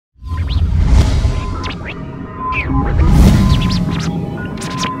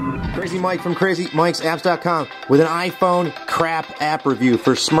Mike from CrazyMikesapps.com with an iPhone crap app review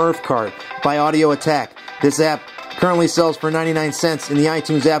for Smurf Kart by Audio Attack. This app currently sells for 99 cents in the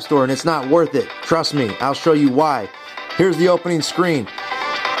iTunes App Store, and it's not worth it. Trust me, I'll show you why. Here's the opening screen.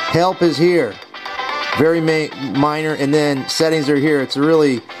 Help is here. Very minor, and then settings are here. It's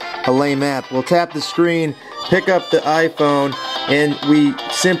really a lame app. We'll tap the screen, pick up the iPhone, and we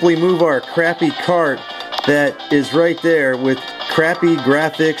simply move our crappy cart that is right there with crappy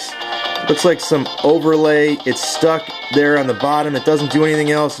graphics. Looks like some overlay. It's stuck there on the bottom. It doesn't do anything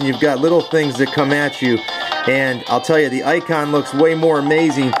else, and you've got little things that come at you. And I'll tell you, the icon looks way more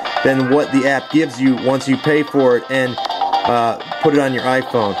amazing than what the app gives you once you pay for it and put it on your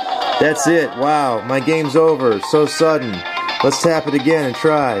iPhone. That's it. Wow, my game's over. So sudden. Let's tap it again and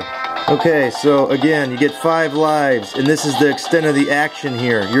try. Okay, so again, you get 5 lives, and this is the extent of the action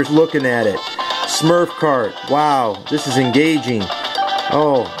here. You're looking at it. Smurf Kart. Wow, this is engaging.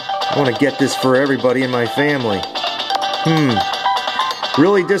 Oh, I want to get this for everybody in my family.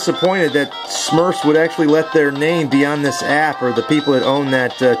 Really disappointed that Smurfs would actually let their name be on this app, or the people that own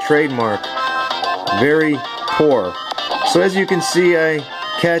that trademark. Very poor. So as you can see, I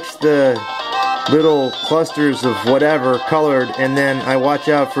catch the little clusters of whatever colored, and then I watch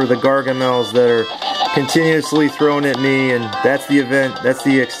out for the gargamels that are continuously thrown at me, and that's the event, that's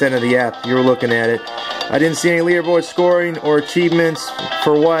the extent of the app. You're looking at it. I didn't see any leaderboard scoring or achievements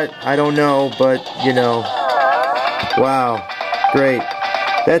for what, I don't know, but you know. Wow, great.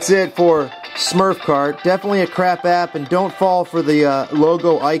 That's it for Smurf Kart. Definitely a crap app, and don't fall for the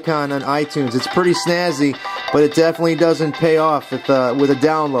logo icon on iTunes. It's pretty snazzy, but it definitely doesn't pay off with a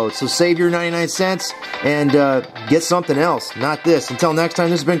download. So save your 99 cents and get something else, not this. Until next time,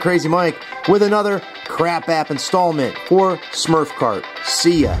 this has been Crazy Mike with another crap app installment for Smurf Kart.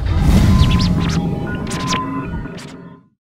 See ya.